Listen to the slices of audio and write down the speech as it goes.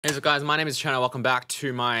Hey, so guys, my name is Cherno. Welcome back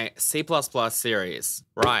to my C++ series.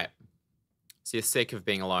 Right. So you're sick of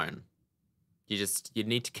being alone. You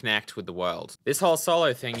need to connect with the world. This whole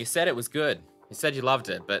solo thing, you said it was good. You said you loved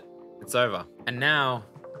it, but it's over. And now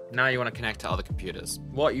you want to connect to other computers.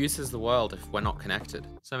 What use is the world if we're not connected?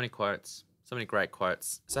 So many quotes, so many great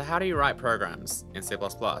quotes. So how do you write programs in C++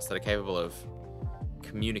 that are capable of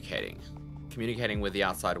communicating with the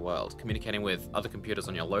outside world, communicating with other computers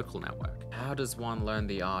on your local network? How does one learn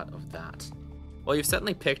the art of that? Well, you've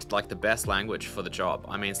certainly picked like the best language for the job.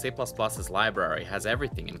 I mean, C++'s library has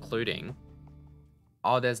everything, including,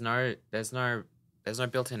 oh, there's no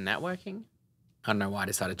built-in networking? I don't know why I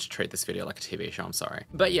decided to treat this video like a TV show, I'm sorry.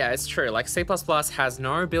 But yeah, it's true, like C++ has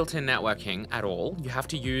no built-in networking at all. You have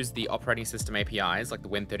to use the operating system APIs, like the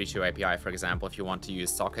Win32 API, for example, if you want to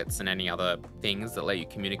use sockets and any other things that let you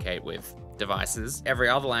communicate with devices. Every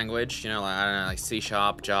other language, like, I don't know, like C#,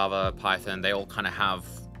 Java, Python, they all kind of have,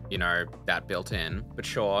 that built in. But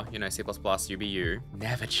sure, C++, UBU,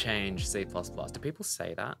 never change C++. Do people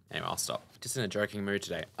say that? Anyway, I'll stop. Just in a joking mood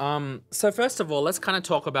today. So first of all, let's kind of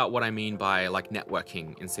talk about what I mean by like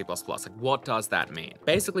networking in C++. Like, what does that mean?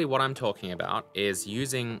 Basically, what I'm talking about is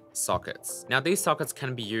using sockets. Now, these sockets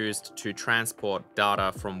can be used to transport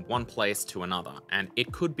data from one place to another. And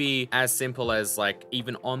it could be as simple as like,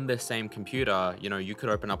 even on the same computer, you could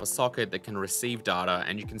open up a socket that can receive data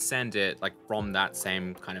and you can send it like from that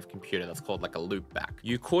same kind of computer. That's called like a loopback.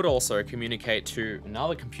 You could also communicate to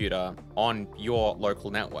another computer on your local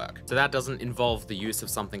network. So that doesn't involve the use of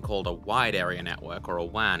something called a wide area network or a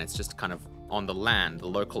WAN. It's just kind of on the LAN, the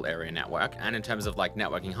local area network. And in terms of like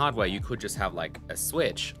networking hardware, you could just have like a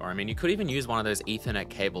switch, or I mean, you could even use one of those Ethernet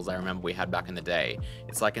cables I remember we had back in the day.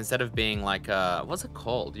 It's like, instead of being like, what's it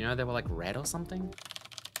called? They were like red or something?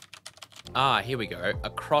 Ah, here we go. A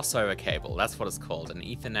crossover cable. That's what it's called. An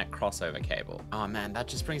Ethernet crossover cable. Oh man, that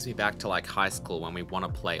just brings me back to like high school when we want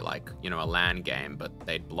to play like, a LAN game, but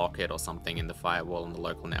they'd block it or something in the firewall in the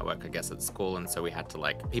local network, I guess, at school. And so we had to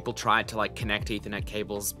like, people tried to like connect Ethernet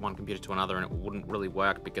cables, one computer to another, and it wouldn't really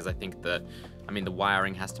work because I think the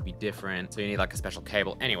wiring has to be different. So you need like a special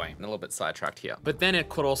cable. Anyway, I'm a little bit sidetracked here. But then it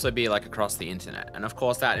could also be like across the internet. And of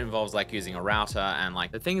course that involves like using a router, and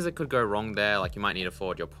like the things that could go wrong there, like you might need to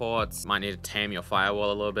forward your ports, might need to tame your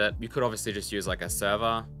firewall a little bit. You could obviously just use like a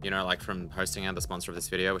server, like from Hosting and the sponsor of this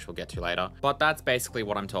video, which we'll get to later. But that's basically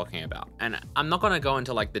what I'm talking about. And I'm not gonna go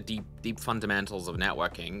into like the deep fundamentals of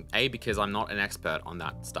networking, A, because I'm not an expert on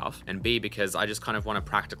that stuff, and B, because I just kind of want to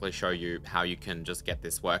practically show you how you can just get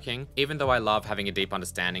this working. Even though I love having a deep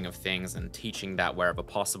understanding of things and teaching that wherever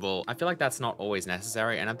possible, I feel like that's not always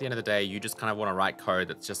necessary. And at the end of the day, you just kind of want to write code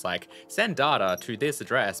that's just like, send data to this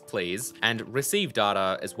address, please, and receive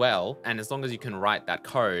data as well. And as long as you can write that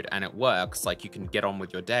code and it works, like, you can get on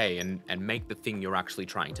with your day and make the thing you're actually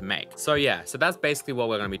trying to make. So yeah, so that's basically what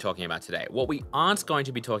we're going to be talking about today. What we aren't going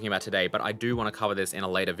to be talking about today, but I do want to cover this in a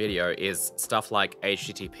later video, is stuff like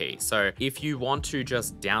HTTP. So if you want to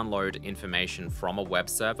just download information from a web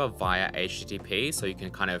server via HTTP, so you can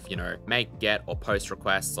kind of, make, get, or post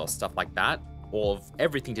requests or stuff like that, all of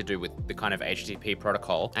everything to do with the kind of HTTP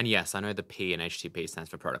protocol. And yes, I know the P in HTTP stands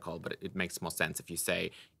for protocol, but it makes more sense if you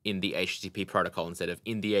say in the HTTP protocol instead of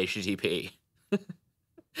in the HTTP.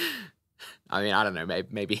 I mean, I don't know,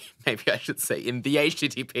 maybe I should say in the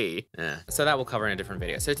HTTP. Yeah. So that we'll cover in a different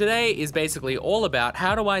video. So today is basically all about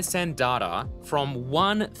how do I send data from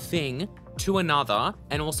one thing to another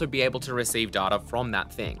and also be able to receive data from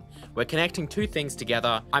that thing. We're connecting two things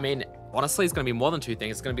together. I mean, honestly, it's gonna be more than two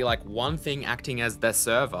things. It's gonna be like one thing acting as the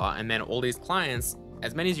server, and then all these clients,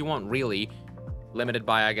 as many as you want really, limited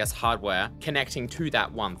by, I guess, hardware, connecting to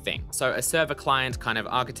that one thing. So a server client kind of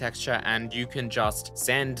architecture, and you can just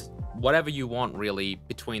send whatever you want really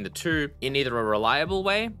between the two in either a reliable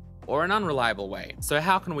way or an unreliable way. So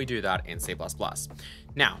how can we do that in C++?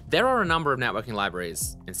 Now, there are a number of networking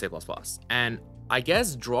libraries in C++, and I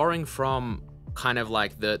guess drawing from kind of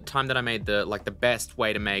like the time that I made the best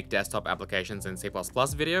way to make desktop applications in C++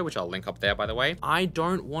 video, which I'll link up there, by the way, I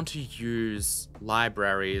don't want to use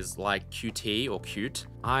libraries like Qt or Qt.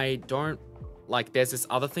 There's this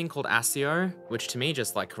other thing called ASIO, which to me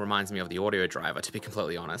just like reminds me of the audio driver, to be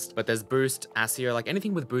completely honest. But there's Boost, ASIO, like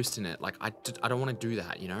anything with Boost in it. Like I don't want to do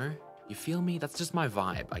that, You feel me? That's just my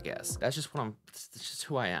vibe, I guess. That's just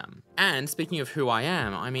who I am. And speaking of who I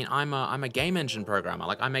am, I mean, I'm a game engine programmer.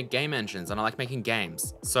 Like, I make game engines and I like making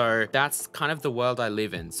games. So that's kind of the world I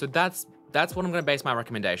live in. So that's what I'm gonna base my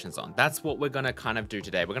recommendations on. That's what we're gonna kind of do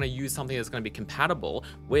today. We're gonna use something that's gonna be compatible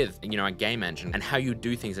with, a game engine and how you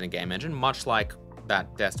do things in a game engine, much like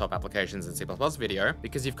that desktop applications in C++ video,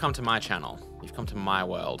 because you've come to my channel. You've come to my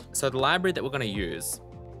world. So the library that we're gonna use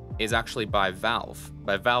is actually by Valve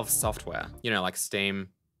Software. You know, like Steam,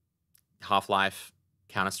 Half-Life,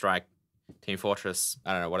 Counter-Strike, Team Fortress.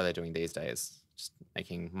 I don't know, what are they doing these days? Just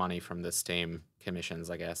making money from the Steam commissions,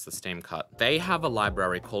 I guess, the Steam cut. They have a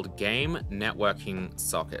library called Game Networking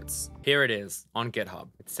Sockets. Here it is on GitHub.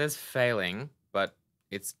 It says failing, but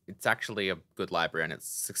it's actually a good library and it's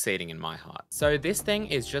succeeding in my heart. So this thing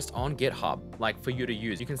is just on GitHub, like for you to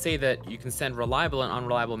use. You can see that you can send reliable and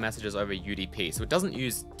unreliable messages over UDP. So it doesn't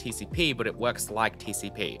use TCP, but it works like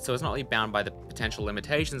TCP. So it's not really bound by the potential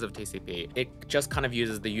limitations of TCP. It just kind of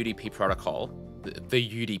uses the UDP protocol, the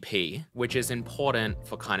UDP, which is important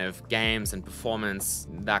for kind of games and performance,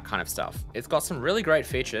 that kind of stuff. It's got some really great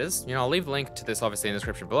features. You know, I'll leave a link to this obviously in the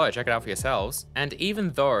description below. Check it out for yourselves. And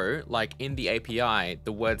even though, like in the API,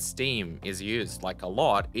 the word Steam is used like a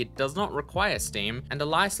lot, it does not require Steam, and the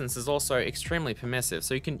license is also extremely permissive.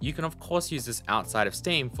 So you can of course use this outside of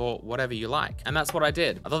Steam for whatever you like. And that's what I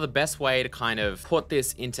did. I thought the best way to kind of put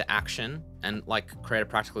this into action and like create a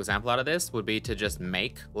practical example out of this would be to just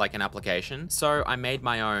make like an application. So I made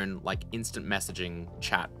my own like instant messaging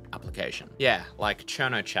chat application. Yeah, like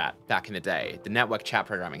Cherno chat back in the day, the network chat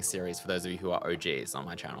programming series for those of you who are OGs on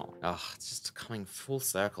my channel. Oh, it's just coming full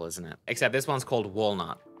circle, isn't it? Except this one's called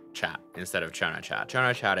Walnut chat instead of Cherno chat.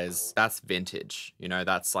 Cherno chat that's vintage, you know,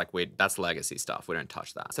 that's like that's legacy stuff. We don't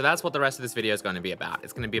touch that. So that's what the rest of this video is going to be about.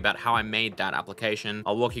 It's going to be about how I made that application.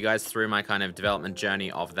 I'll walk you guys through my kind of development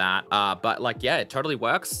journey of that. But like, yeah, it totally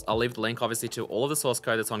works. I'll leave the link obviously to all of the source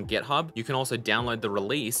code that's on GitHub. You can also download the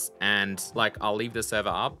release, and like I'll leave the server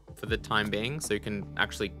up for the time being so you can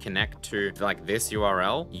actually connect to like this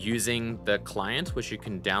URL using the client, which you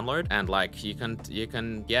can download, and like you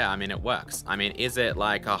can yeah, I mean, it works. I mean, is it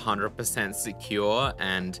like 100% secure,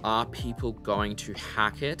 and are people going to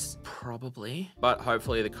hack it? Probably, but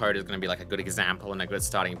hopefully the code is going to be like a good example and a good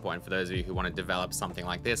starting point for those of you who want to develop something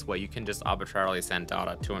like this, where you can just arbitrarily send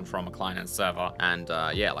data to and from a client and server, and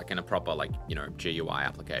yeah, like in a proper, like, you know, GUI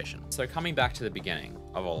application. So coming back to the beginning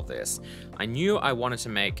of all of this, I knew I wanted to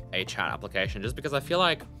make a chat application just because I feel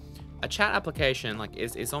like a chat application like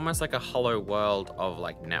is almost like a hello world of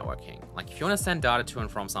like networking. Like if you want to send data to and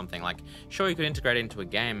from something, like sure, you could integrate it into a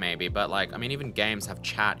game maybe, but like, I mean, even games have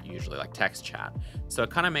chat usually, like text chat. So it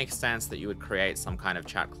kind of makes sense that you would create some kind of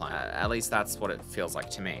chat client. At least that's what it feels like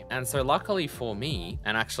to me. And so luckily for me,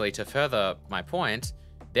 and actually to further my point,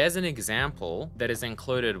 there's an example that is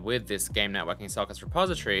included with this Game Networking Sockets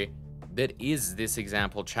repository that is this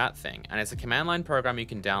example chat thing. And it's a command line program you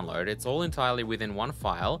can download. It's all entirely within one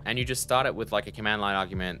file, and you just start it with like a command line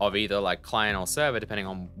argument of either like client or server, depending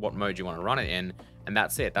on what mode you want to run it in. And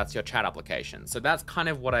that's it, that's your chat application. So that's kind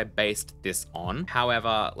of what I based this on.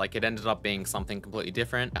 However, like it ended up being something completely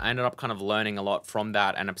different. I ended up kind of learning a lot from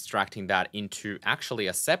that and abstracting that into actually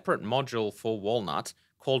a separate module for Walnut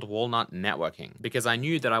called Walnut Networking, because I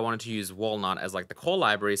knew that I wanted to use Walnut as like the core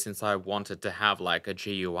library, since I wanted to have like a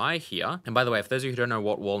GUI here. And by the way, for those of you who don't know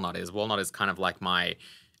what Walnut is kind of like my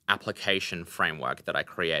application framework that I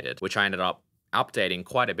created, which I ended up updating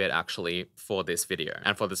quite a bit actually for this video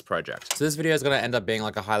and for this project. So this video is going to end up being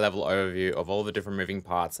like a high level overview of all the different moving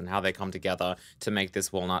parts and how they come together to make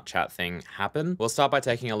this Walnut chat thing happen. We'll start by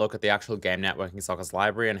taking a look at the actual Game Networking Sockets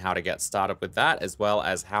library and how to get started with that, as well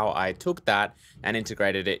as how I took that and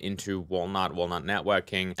integrated it into Walnut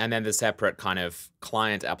Networking, and then the separate kind of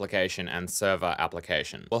client application and server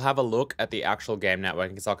application. We'll have a look at the actual Game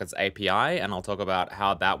Networking Sockets API, and I'll talk about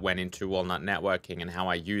how that went into Walnut Networking and how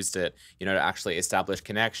I used it, you know, to actually establish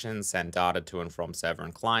connections, send data to and from server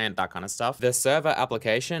and client, that kind of stuff. The server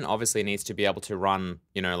application obviously needs to be able to run,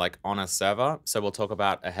 you know, like on a server. So we'll talk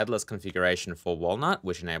about a headless configuration for Walnut,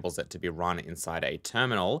 which enables it to be run inside a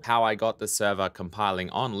terminal. How I got the server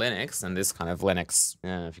compiling on Linux, and this kind of Linux,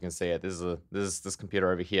 if you can see it, this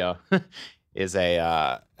computer over here is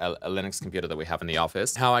a Linux computer that we have in the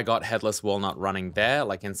office. How I got Headless Walnut running there,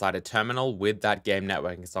 like inside a terminal with that Game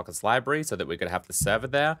Networking Sockets library so that we could have the server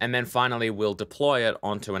there. And then finally, we'll deploy it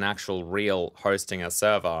onto an actual real hosting a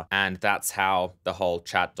server. And that's how the whole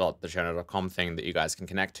chat.thecherno.com thing that you guys can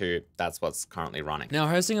connect to, that's what's currently running. Now,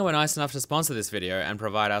 Hosting were nice enough to sponsor this video and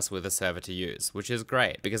provide us with a server to use, which is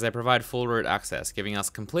great because they provide full root access, giving us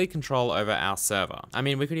complete control over our server. I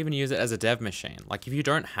mean, we could even use it as a dev machine. Like if you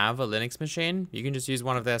don't have a Linux machine, you can just use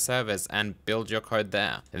one of their servers and build your code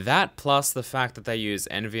there. That plus the fact that they use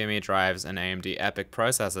NVMe drives and AMD EPYC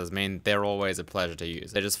processors mean they're always a pleasure to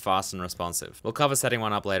use. They're just fast and responsive. We'll cover setting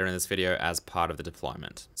one up later in this video as part of the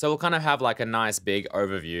deployment. So we'll kind of have like a nice big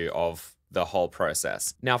overview of the whole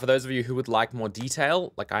process. Now, for those of you who would like more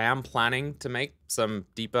detail, like I am planning to make some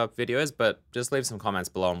deeper videos, but just leave some comments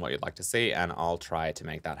below on what you'd like to see and I'll try to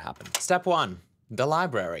make that happen. Step one. the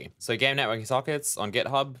library. So game networking sockets on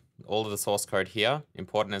GitHub, all of the source code here.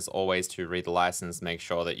 Important as always to read the license, make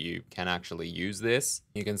sure that you can actually use this.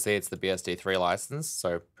 You can see it's the BSD3 license,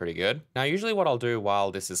 so pretty good. Now, usually what I'll do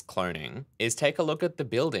while this is cloning is take a look at the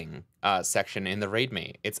building section in the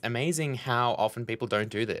README. It's amazing how often people don't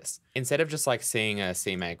do this. Instead of just like seeing a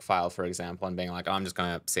CMake file, for example, and being like, oh, I'm just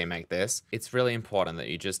gonna CMake this, it's really important that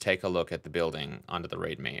you just take a look at the building under the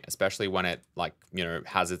README, especially when it like, you know,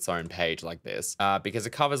 has its own page like this, because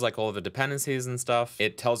it covers like all of the dependencies and stuff.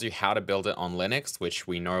 It tells you how to build it on Linux, which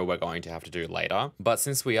we know we're going to have to do later. But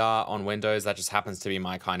since we are on Windows, that just happens to be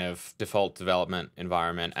my kind of default development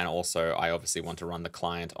environment. And also I obviously want to run the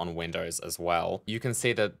client on Windows as well. You can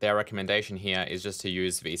see that their recommendation here is just to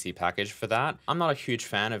use VC package for that. I'm not a huge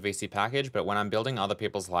fan of VC package, but when I'm building other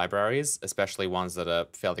people's libraries, especially ones that are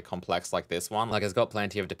fairly complex like this one, like it's got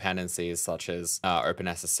plenty of dependencies such as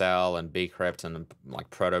OpenSSL and bcrypt and like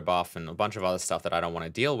protobuf and a bunch of other stuff that I don't want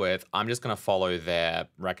to deal with, I'm just going to follow their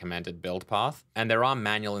recommended build path. And there are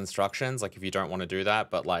manual instructions, like if you don't want to do that,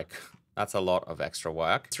 but like that's a lot of extra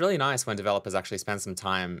work. It's really nice when developers actually spend some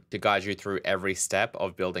time to guide you through every step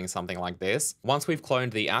of building something like this. Once we've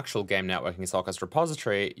cloned the actual game networking sockets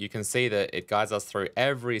repository, you can see that it guides us through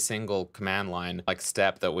every single command line like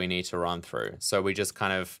step that we need to run through. So we just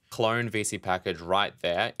kind of clone VC package right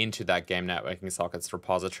there into that game networking sockets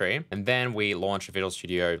repository. And then we launch a Visual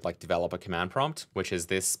Studio like developer command prompt, which is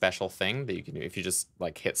this special thing that you can do. If you just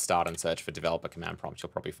like hit start and search for developer command prompt,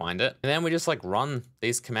 you'll probably find it. And then we just like run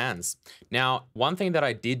these commands. Now, one thing that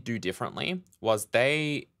I did do differently was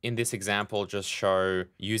they, in this example, just show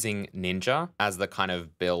using Ninja as the kind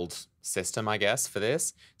of build system, I guess, for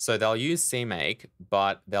this. So they'll use CMake,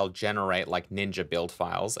 but they'll generate like Ninja build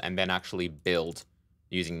files and then actually build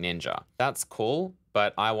using Ninja. That's cool,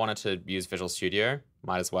 but I wanted to use Visual Studio,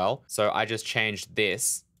 might as well. So I just changed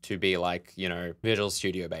this to be like, you know, Visual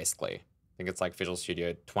Studio basically. I think it's like Visual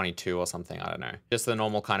Studio 22 or something, I don't know. Just the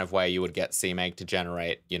normal kind of way you would get CMake to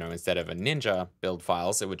generate, you know, instead of a Ninja build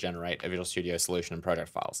files, it would generate a Visual Studio solution and project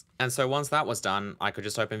files. And so once that was done, I could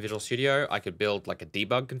just open Visual Studio. I could build like a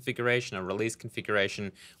debug configuration, a release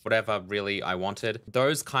configuration, whatever really I wanted.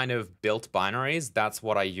 Those kind of built binaries, that's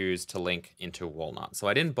what I used to link into Walnut. So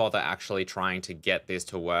I didn't bother actually trying to get this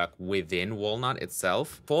to work within Walnut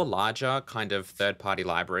itself. For larger kind of third-party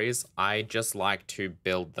libraries, I just like to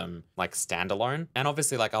build them like standalone. And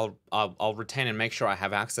obviously like I'll retain and make sure I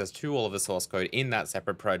have access to all of the source code in that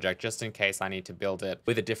separate project just in case I need to build it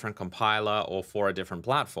with a different compiler or for a different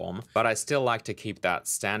platform. But I still like to keep that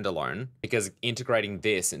standalone because integrating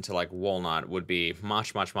this into like Walnut would be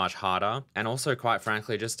much, much, much harder and also quite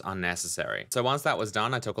frankly just unnecessary. So once that was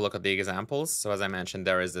done, I took a look at the examples. So as I mentioned,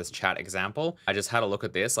 there is this chat example. I just had a look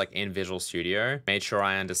at this like in Visual Studio, made sure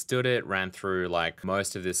I understood it, ran through like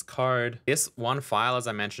most of this code. This one file, as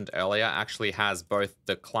I mentioned earlier, actually has both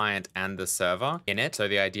the client and the server in it. So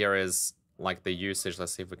the idea is like the usage,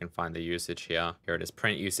 let's see if we can find the usage here. Here it is,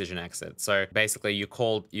 print usage and exit. So basically you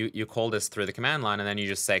call this through the command line and then you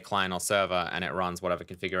just say client or server and it runs whatever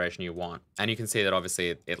configuration you want. And you can see that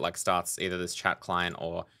obviously it like starts either this chat client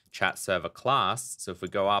or chat server class. So if we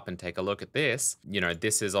go up and take a look at this, you know,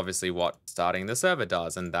 this is obviously what starting the server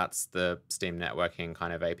does. And that's the Steam networking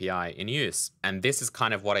kind of API in use. And this is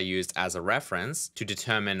kind of what I used as a reference to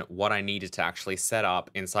determine what I needed to actually set up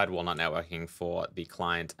inside Walnut networking for the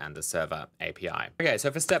client and the server API. Okay,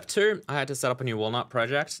 so for step 2, I had to set up a new Walnut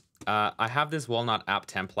project. I have this Walnut app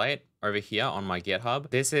template over here on my GitHub.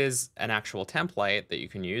 This is an actual template that you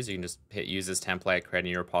can use. You can just hit use this template, create a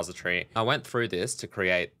new repository. I went through this to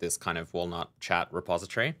create this kind of Walnut chat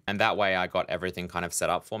repository. And that way I got everything kind of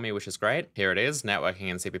set up for me, which is great. Here it is,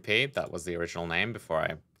 networking and CPP. That was the original name before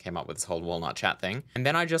I came up with this whole Walnut chat thing. And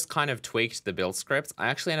then I just kind of tweaked the build script. I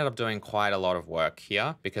actually ended up doing quite a lot of work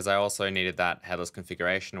here because I also needed that headless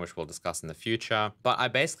configuration, which we'll discuss in the future. But I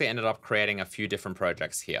basically ended up creating a few different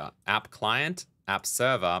projects here. App client, app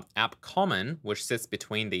server, app common, which sits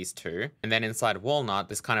between these two, and then inside Walnut,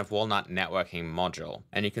 this kind of Walnut networking module.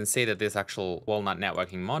 And you can see that this actual Walnut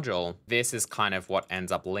networking module, this is kind of what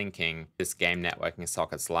ends up linking this game networking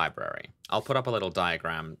sockets library. I'll put up a little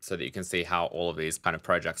diagram so that you can see how all of these kind of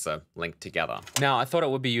projects are linked together. Now, I thought it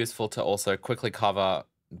would be useful to also quickly cover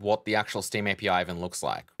what the actual Steam API even looks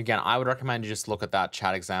like. Again, I would recommend you just look at that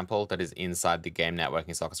chat example that is inside the game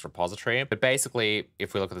networking sockets repository. But basically,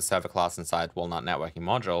 if we look at the server class inside Walnut networking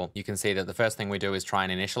module, you can see that the first thing we do is try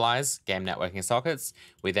and initialize game networking sockets.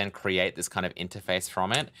 We then create this kind of interface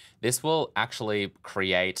from it. This will actually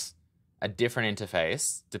create a different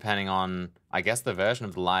interface depending on, I guess, the version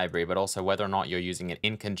of the library, but also whether or not you're using it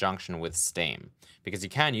in conjunction with Steam, because you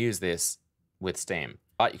can use this with Steam.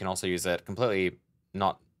 but you can also use it completely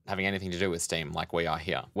not having anything to do with Steam like we are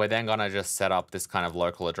here. We're then gonna just set up this kind of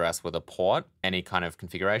local address with a port, any kind of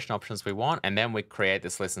configuration options we want, and then we create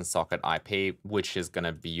this listen socket IP, which is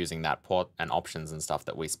gonna be using that port and options and stuff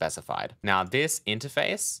that we specified. Now this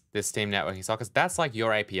interface, this Steam networking sockets, that's like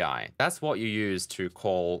your API. That's what you use to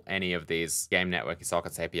call any of these game networking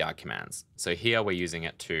sockets API commands. So here we're using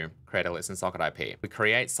it to create a listen socket IP. We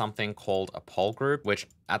create something called a poll group, which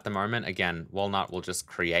at the moment, again, Walnut will just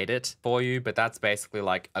create it for you, but that's basically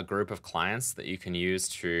like a group of clients that you can use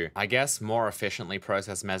to, I guess, more efficiently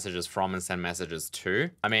process messages from and send messages to.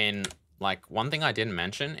 I mean, like one thing I didn't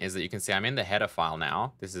mention is that you can see I'm in the header file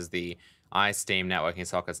now. This is the iSteam networking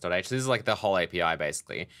sockets.h. This is like the whole API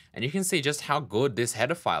basically. And you can see just how good this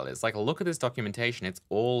header file is. Like look at this documentation. It's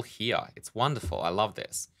all here. It's wonderful. I love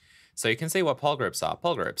this. So you can see what poll groups are.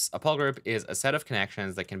 Poll groups. A poll group is a set of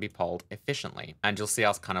connections that can be polled efficiently. And you'll see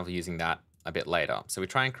us kind of using that a bit later. So we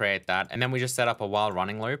try and create that. And then we just set up a while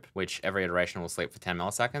running loop, which every iteration will sleep for 10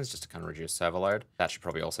 milliseconds just to kind of reduce server load. That should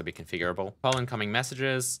probably also be configurable. Poll incoming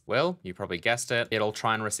messages. Well, you probably guessed it. It'll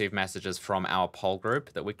try and receive messages from our poll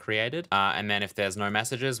group that we created. And then if there's no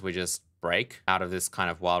messages, we just break out of this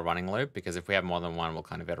kind of while running loop, because if we have more than one, we'll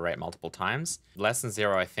kind of iterate multiple times. Less than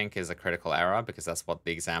 0, I think, is a critical error because that's what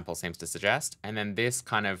the example seems to suggest. And then this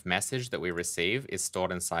kind of message that we receive is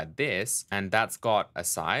stored inside this, and that's got a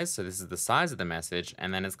size. So this is the size of the message,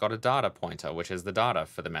 and then it's got a data pointer, which is the data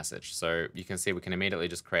for the message. So you can see we can immediately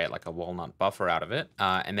just create like a walnut buffer out of it,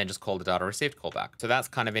 and then just call the data received callback. So that's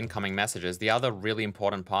kind of incoming messages. The other really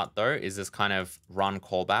important part though is this kind of run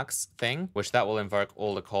callbacks thing, which that will invoke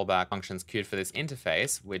all the callback functions queued for this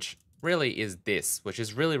interface, which really is this, which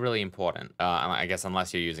is really, really important, I guess,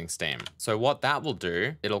 unless you're using Steam. So what that will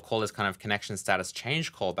do, it'll call this kind of connection status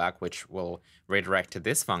change callback, which will redirect to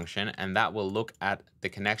this function, and that will look at the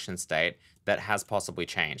connection state that has possibly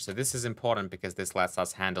changed. So this is important because this lets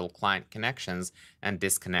us handle client connections and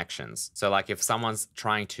disconnections. So like if someone's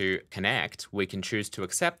trying to connect, we can choose to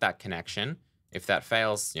accept that connection. If that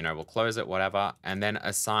fails, you know, we'll close it, whatever, and then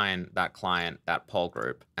assign that client that poll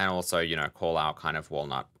group, and also, you know, call our kind of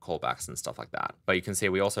walnut callbacks and stuff like that. But you can see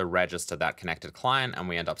we also register that connected client, and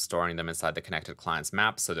we end up storing them inside the connected client's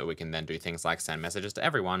map so that we can then do things like send messages to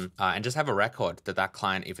everyone and just have a record that that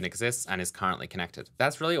client even exists and is currently connected.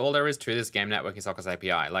 That's really all there is to this game networking sockets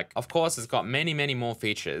API. Like, of course, it's got many, many more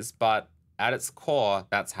features, but at its core,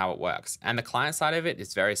 that's how it works. And the client side of it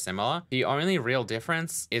is very similar. The only real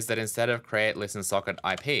difference is that instead of create listen socket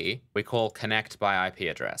IP, we call connect by IP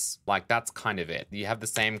address. Like that's kind of it. You have the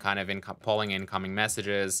same kind of polling incoming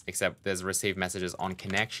messages, except there's receive messages on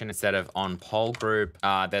connection instead of on poll group.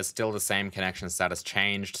 There's still the same connection status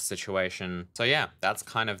changed situation. So yeah, that's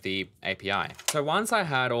kind of the API. So once I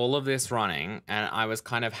had all of this running and I was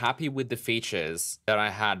kind of happy with the features that I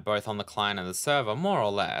had both on the client and the server, more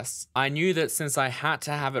or less, I knew that since I had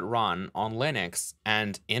to have it run on Linux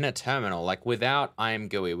and in a terminal, like without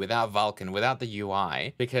IMGUI, without Vulkan, without the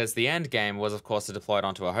UI, because the end game was of course to deploy it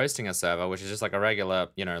onto a hosting server, which is just like a regular,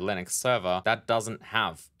 you know, Linux server that doesn't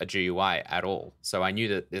have a GUI at all. So I knew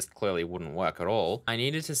that this clearly wouldn't work at all. I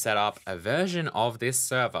needed to set up a version of this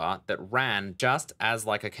server that ran just as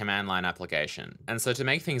like a command line application. And so to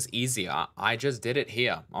make things easier, I just did it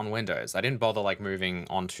here on Windows. I didn't bother like moving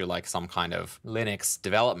onto like some kind of Linux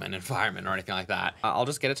development environment or anything like that. I'll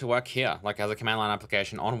just get it to work here, like as a command line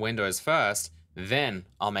application on Windows first, then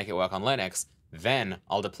I'll make it work on Linux, then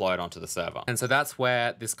I'll deploy it onto the server. And so that's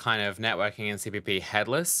where this kind of networking and CPP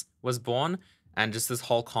headless was born, and just this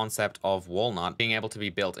whole concept of Walnut being able to be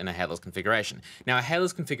built in a headless configuration. Now, a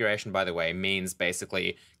headless configuration, by the way, means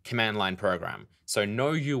basically command line program. So no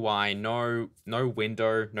UI, no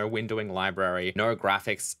window, no windowing library, no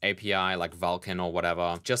graphics API like Vulkan or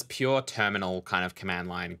whatever, just pure terminal kind of command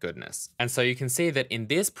line goodness. And so you can see that in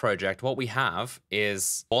this project, what we have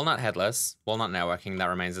is Walnut headless, Walnut networking, that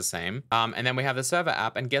remains the same. And then we have the server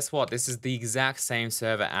app, and guess what? This is the exact same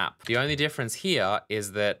server app. The only difference here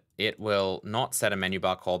is that it will not set a menu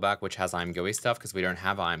bar callback, which has IMGUI stuff because we don't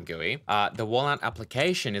have IMGUI. The Walnut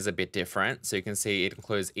application is a bit different. So you can see it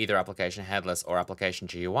includes either application headless or application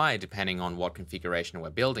GUI, depending on what configuration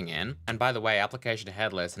we're building in. And by the way, application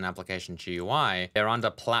headless and application GUI, they're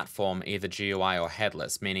under platform either GUI or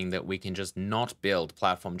headless, meaning that we can just not build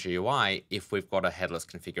platform GUI if we've got a headless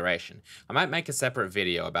configuration. I might make a separate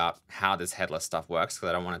video about how this headless stuff works because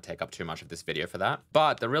I don't want to take up too much of this video for that.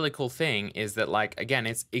 But the really cool thing is that, like, again,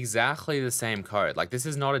 it's exactly exactly the same code. Like, this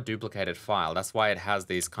is not a duplicated file. That's why it has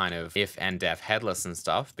these kind of if and def headless and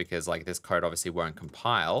stuff, because like this code obviously won't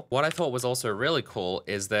compile. What I thought was also really cool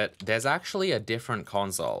is that there's actually a different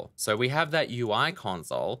console. So we have that UI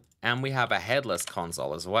console, and we have a headless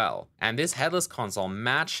console as well. And this headless console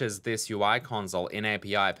matches this UI console in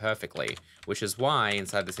API perfectly, which is why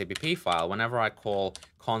inside the CPP file, whenever I call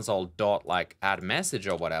console.like add message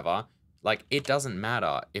or whatever, like it doesn't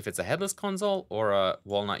matter if it's a headless console or a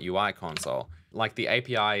Walnut UI console. Like the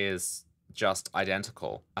API is just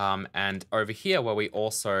identical. And over here where we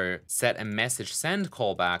also set a message send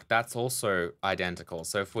callback, that's also identical.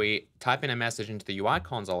 So if we type in a message into the UI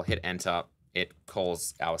console, hit enter, it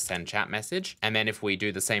calls our send chat message. And then if we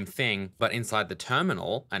do the same thing, but inside the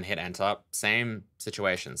terminal and hit enter, same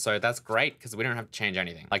situation. So that's great because we don't have to change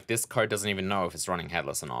anything. Like this code doesn't even know if it's running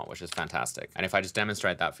headless or not, which is fantastic. And if I just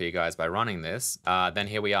demonstrate that for you guys by running this, then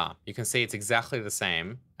here we are. You can see it's exactly the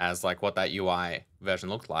same as like what that UI version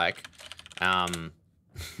looked like.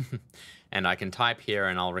 And I can type here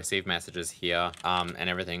and I'll receive messages here, and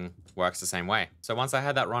everything works the same way. So once I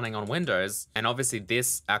had that running on Windows, and obviously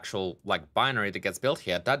this actual like binary that gets built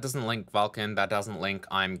here, that doesn't link Vulkan, that doesn't link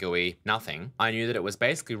ImGUI, nothing. I knew that it was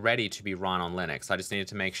basically ready to be run on Linux. I just needed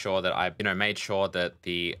to make sure that I, made sure that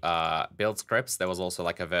the build scripts, there was also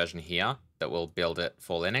like a version here that will build it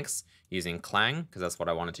for Linux using Clang, because that's what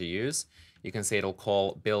I wanted to use. You can see it'll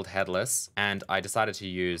call build headless, and I decided to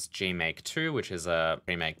use gmake2, which is a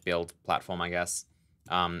pre-make build platform, I guess,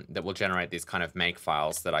 that will generate these kind of make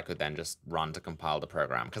files that I could then just run to compile the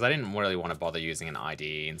program, because I didn't really want to bother using an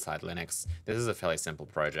IDE inside Linux. This is a fairly simple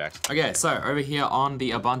project. Okay, so over here on the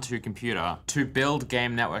Ubuntu computer, to build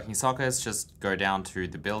game networking sockets, just go down to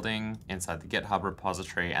the building inside the GitHub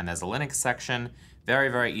repository, and there's a Linux section. Very,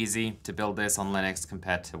 very easy to build this on Linux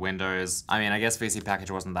compared to Windows. I mean, I guess VC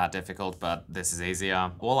package wasn't that difficult, but this is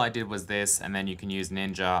easier. All I did was this, and then you can use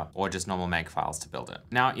Ninja or just normal make files to build it.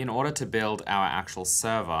 Now, in order to build our actual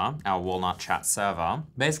server, our Walnut chat server,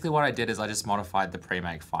 basically what I did is I just modified the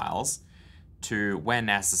pre-make files to, when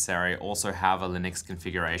necessary, also have a Linux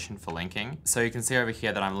configuration for linking. So you can see over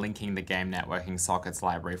here that I'm linking the game networking sockets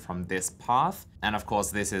library from this path. And of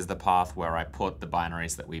course, this is the path where I put the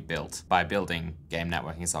binaries that we built by building game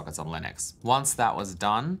networking sockets on Linux. Once that was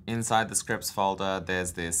done, inside the scripts folder,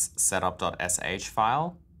 there's this setup.sh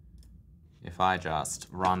file. If I just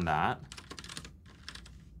run that,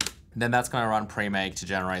 then that's going to run pre-make to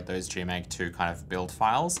generate those gmake2 kind of build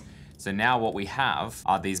files. So now what we have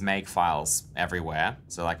are these make files everywhere.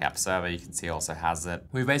 So like app server, you can see also has it.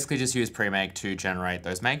 We basically just use pre-make to generate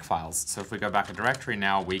those make files. So if we go back a directory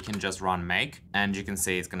now, we can just run make, and you can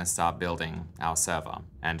see it's gonna start building our server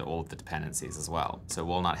and all of the dependencies as well. So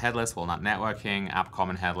Walnut headless, Walnut networking, app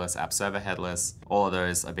common headless, app server headless, all of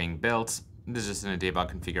those are being built. This is just in a debug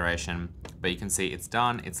configuration, but you can see it's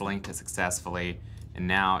done, it's linked it successfully. And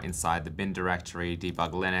now inside the bin directory,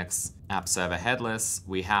 debug Linux, app server headless,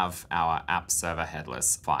 we have our app server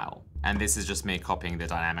headless file. And this is just me copying the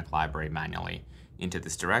dynamic library manually into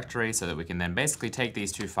this directory so that we can then basically take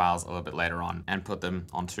these two files a little bit later on and put them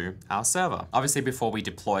onto our server. Obviously, before we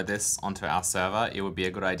deploy this onto our server, it would be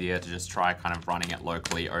a good idea to just try kind of running it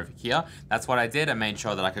locally over here. That's what I did. I made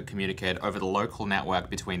sure that I could communicate over the local network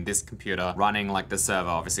between this computer running like the server,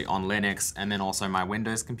 obviously on Linux, and then also my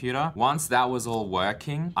Windows computer. Once that was all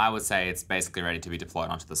working, I would say it's basically ready to be deployed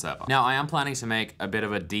onto the server. Now, I am planning to make a bit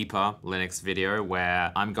of a deeper Linux video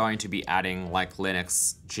where I'm going to be adding like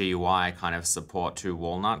Linux GUI kind of support to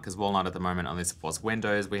Walnut, because Walnut at the moment only supports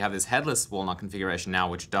Windows. We have this headless Walnut configuration now,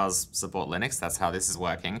 which does support Linux. That's how this is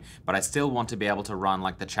working. But I still want to be able to run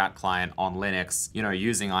like the chat client on Linux,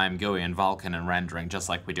 using ImGUI and Vulkan and rendering, just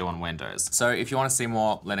like we do on Windows. So if you want to see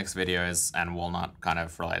more Linux videos and Walnut kind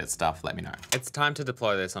of related stuff, let me know. It's time to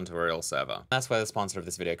deploy this onto a real server. That's where the sponsor of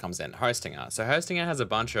this video comes in, Hostinger. So Hostinger has a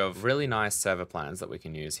bunch of really nice server plans that we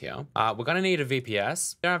can use here. We're going to need a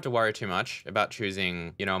VPS. You don't have to worry too much about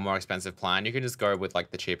choosing, a more expensive plan. You can just go with like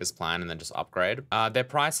the cheapest plan and then just upgrade. Their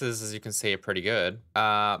prices, as you can see, are pretty good.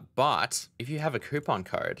 But if you have a coupon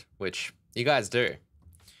code, which you guys do,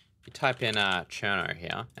 you type in Cherno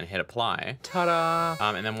here and hit apply. Ta-da!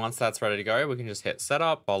 And then once that's ready to go, we can just hit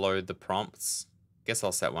setup, follow the prompts. Guess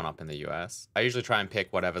I'll set one up in the US. I usually try and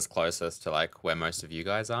pick whatever's closest to like where most of you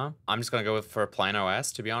guys are. I'm just gonna go for a plain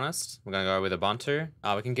OS, to be honest. We're gonna go with Ubuntu.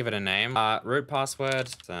 We can give it a name. Root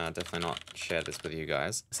password. Definitely not share this with you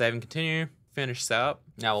guys. Save and continue. Finish setup.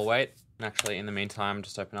 Now we'll wait Actually, in the meantime,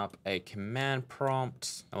 just open up a command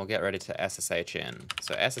prompt and we'll get ready to SSH in.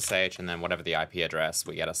 So SSH and then whatever the IP address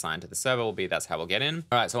we get assigned to the server will be, that's how we'll get in.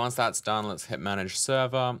 All right, so once that's done, let's hit manage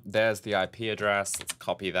server. There's the IP address. Let's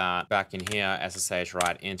copy that back in here, SSH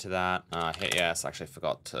right into that. Hit yes, actually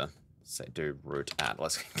forgot to say do root at.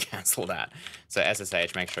 Let's cancel that. So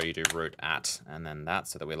SSH, make sure you do root at and then that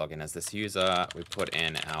so that we log in as this user. We put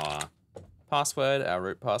in our password, our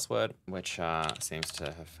root password, which seems to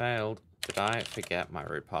have failed. Did I forget my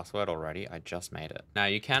root password already? I just made it. Now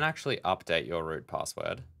you can actually update your root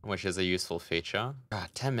password, which is a useful feature.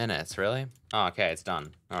 10 minutes, really? Oh, okay, it's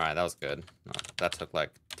done. All right, that was good. Oh, that took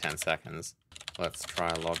like 10 seconds. Let's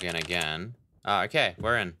try log in again. Okay,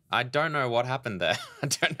 we're in. I don't know what happened there.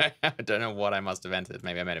 I don't know what I must have entered.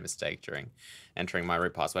 Maybe I made a mistake during entering my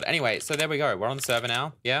root password. Anyway, so there we go. We're on the server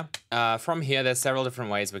now. Yeah. From here, there's several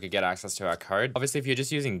different ways we could get access to our code. Obviously, if you're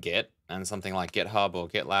just using Git and something like GitHub or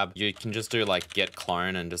GitLab, you can just do like git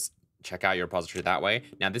clone and just check out your repository that way.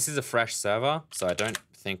 Now, this is a fresh server, so I don't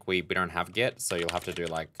think we don't have Git, so you'll have to do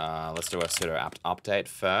like, let's do a sudo apt update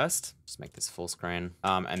first. Just make this full screen.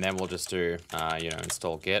 And then we'll just do,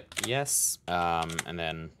 install Git. Yes. And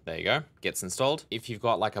then there you go. Git's installed. If you've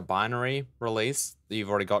got like a binary release that you've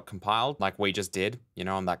already got compiled, like we just did,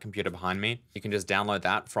 on that computer behind me, you can just download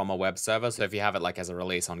that from a web server. So if you have it like as a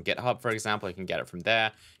release on GitHub, for example, you can get it from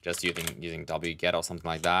there, just using wget or something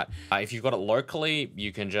like that. If you've got it locally,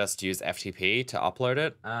 you can just use FTP to upload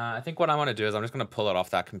it. I think what I want to do is I'm just going to pull it off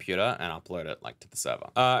that computer and upload it like to the server.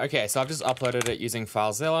 Okay, so I've just uploaded it using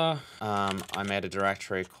FileZilla. I made a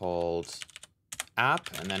directory called app,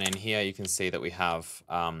 and then in here you can see that we have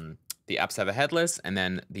the app server headless and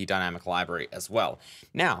then the dynamic library as well.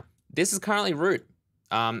 Now, this is currently root.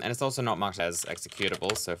 And it's also not marked as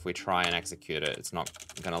executable, so if we try and execute it, it's not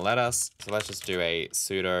going to let us. So let's just do a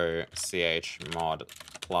sudo chmod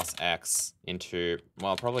 +x into,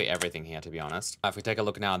 well, probably everything here, to be honest. If we take a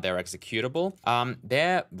look now, they're executable.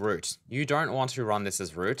 They're root. You don't want to run this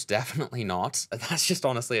as root, definitely not. That's just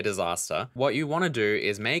honestly a disaster. What you want to do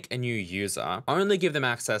is make a new user, only give them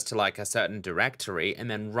access to like a certain directory,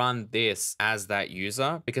 and then run this as that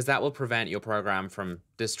user, because that will prevent your program from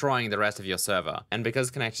destroying the rest of your server. And because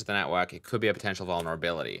it's connected to the network, it could be a potential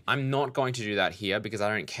vulnerability. I'm not going to do that here because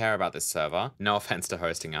I don't care about this server. No offense to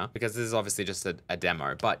Hostinger, because this is obviously just a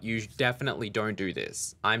demo, but you definitely don't do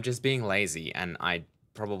this. I'm just being lazy and I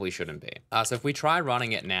probably shouldn't be. So if we try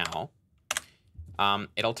running it now,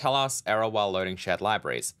 it'll tell us error while loading shared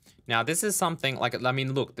libraries. Now, this is something like, I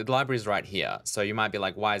mean, look, the library is right here. So you might be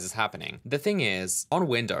like, why is this happening? The thing is, on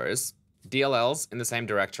Windows, DLLs in the same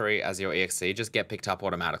directory as your exe just get picked up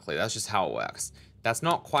automatically. That's just how it works. That's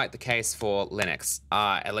not quite the case for Linux.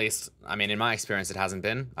 At least, I mean, in my experience, it hasn't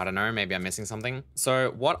been. I don't know, maybe I'm missing something.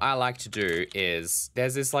 So what I like to do is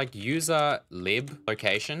there's this like user lib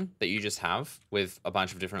location that you just have with a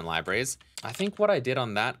bunch of different libraries. I think what I did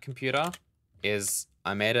on that computer is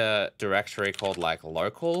I made a directory called like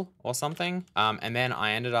local or something. And then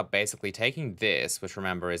I ended up basically taking this, which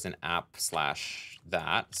remember is an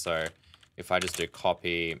app/that. So if I just do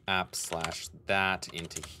copy app/that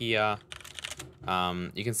into here,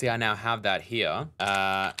 you can see I now have that here.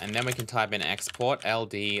 And then we can type in export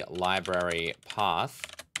ld library path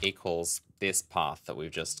equals this path that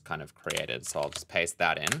we've just kind of created. So I'll just paste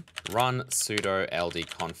that in, run sudo ld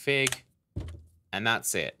config, and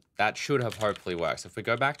that's it. That should have hopefully worked. So if we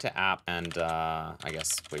go back to app and I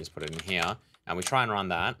guess we just put it in here and we try and run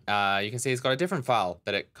that, you can see it's got a different file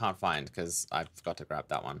that it can't find because I forgot to grab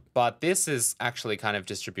that one. But this is actually kind of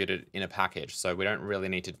distributed in a package, so we don't really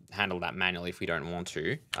need to handle that manually if we don't want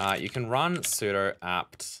to. You can run sudo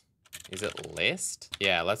apt, is it list?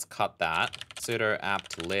 Yeah, let's cut that. Sudo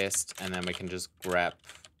apt list, and then we can just grep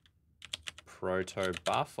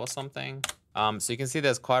protobuf or something. So you can see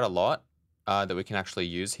there's quite a lot that we can actually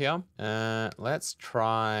use here. Let's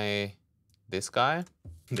try this guy.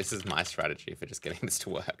 This is my strategy for just getting this to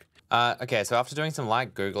work. Okay, so after doing some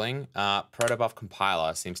light Googling, protobuf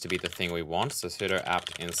compiler seems to be the thing we want. So sudo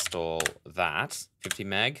apt install that, 50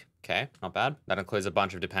 meg. Okay, not bad. That includes a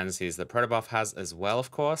bunch of dependencies that protobuf has as well,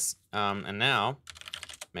 of course. And now,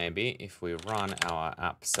 maybe if we run our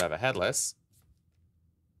app server headless,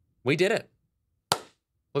 we did it.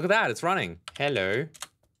 Look at that, it's running. Hello.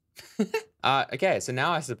 Okay, so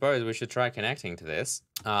now I suppose we should try connecting to this.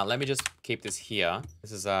 Let me just keep this here.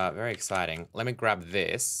 This is very exciting. Let me grab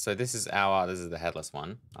this. So this is the headless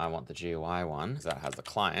one. I want the GUI one because that has the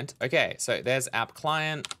client. Okay, so there's app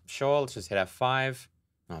client. Sure, let's just hit F5.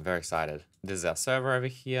 Oh, I'm very excited. This is our server over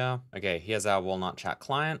here. Okay, here's our Walnut chat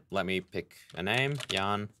client. Let me pick a name,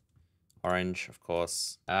 Jan. Orange, of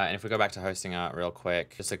course. And if we go back to hosting real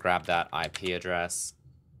quick, just to grab that IP address,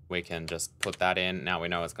 we can just put that in. Now we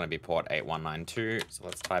know it's going to be port 8192. So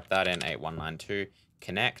let's type that in, 8192.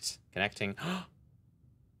 Connect. Connecting.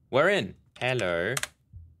 We're in. Hello.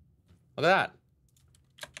 Look at that.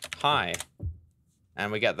 Hi.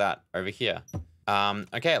 And we get that over here.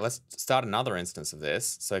 Okay, let's start another instance of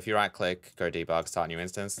this. So if you right click, go debug, start new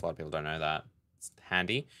instance. A lot of people don't know that. It's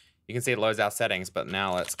handy. You can see it loads our settings, but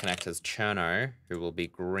now let's connect as Cherno, who will be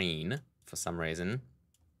green for some reason.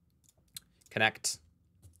 Connect.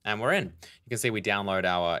 And we're in. You can see we download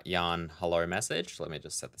our yarn hello message. Let me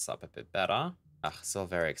just set this up a bit better. Still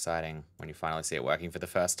very exciting when you finally see it working for the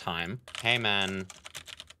first time. Hey man.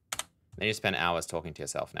 Then you spend hours talking to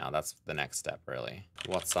yourself now. That's the next step, really.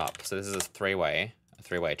 What's up? So this is a three-way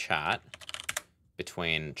chat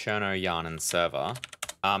between Cherno, yarn, and server.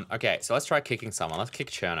 Okay, so let's try kicking someone. Let's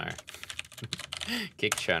kick Cherno.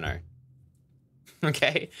 Kick Cherno.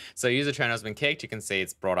 Okay, so user Cherno has been kicked. You can see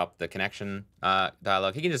it's brought up the connection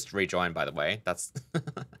dialog. He can just rejoin, by the way. That's...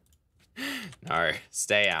 No,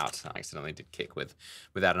 stay out. I accidentally did kick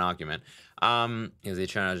without an argument. Here's the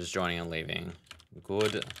Cherno just joining and leaving.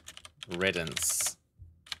 Good riddance.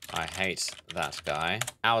 I hate that guy.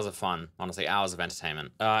 Hours of fun, honestly, hours of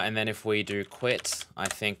entertainment. And then if we do quit, I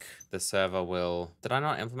think the server will... Did I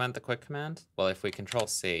not implement the quit command? Well, if we control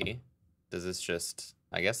C, does this just...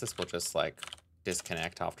 I guess this will just like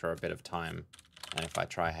disconnect after a bit of time. And if I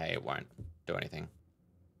try hey, it won't do anything.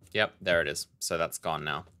 Yep, there it is. So that's gone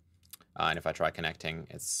now. And if I try connecting,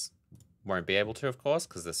 it's won't be able to, of course,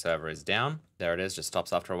 because the server is down. There it is, just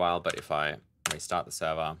stops after a while. But if I restart the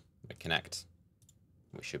server, we connect,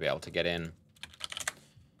 we should be able to get in.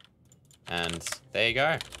 And there you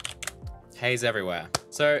go. Haze everywhere.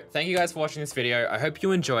 So thank you guys for watching this video. I hope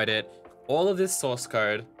you enjoyed it. All of this source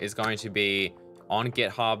code is going to be on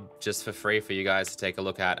GitHub just for free for you guys to take a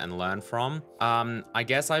look at and learn from. I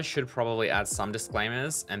guess I should probably add some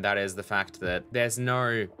disclaimers, and that is the fact that there's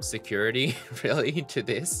no security really to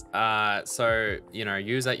this. So, you know,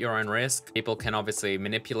 use at your own risk. People can obviously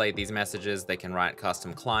manipulate these messages. They can write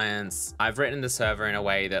custom clients. I've written the server in a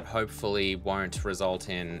way that hopefully won't result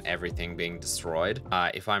in everything being destroyed.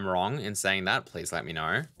 If I'm wrong in saying that, please let me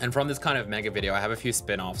know. And from this kind of mega video, I have a few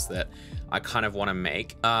spin-offs that I kind of want to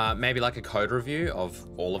make. Maybe like a code review of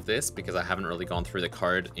all of this, because I haven't really gone through the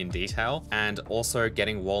code in detail, and also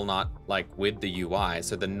getting Walnut like with the UI,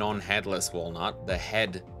 so the non-headless Walnut, the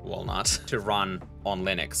head Walnut, to run on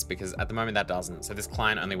Linux, because at the moment that doesn't. So this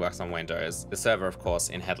client only works on Windows. The server, of course,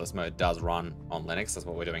 in headless mode does run on Linux. That's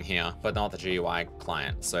what we're doing here, but not the GUI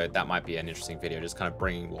client. So that might be an interesting video, just kind of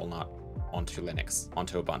bringing Walnut onto Linux,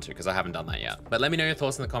 onto Ubuntu, because I haven't done that yet. But let me know your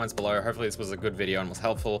thoughts in the comments below. Hopefully this was a good video and was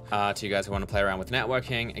helpful to you guys who want to play around with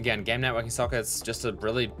networking. Again, game networking sockets, just a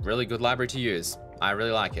really, really good library to use. I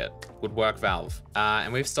really like it. Good work, Valve.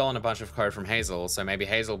 And we've stolen a bunch of code from Hazel, so maybe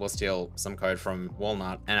Hazel will steal some code from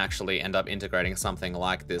Walnut and actually end up integrating something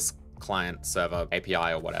like this client server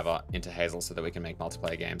API or whatever into Hazel so that we can make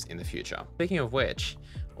multiplayer games in the future. Speaking of which,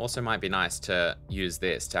 also might be nice to use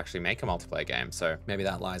this to actually make a multiplayer game. So maybe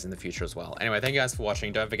that lies in the future as well. Anyway, thank you guys for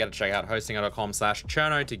watching. Don't forget to check out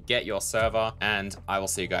hosting.com/Cherno to get your server, and I will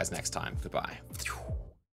see you guys next time. Goodbye.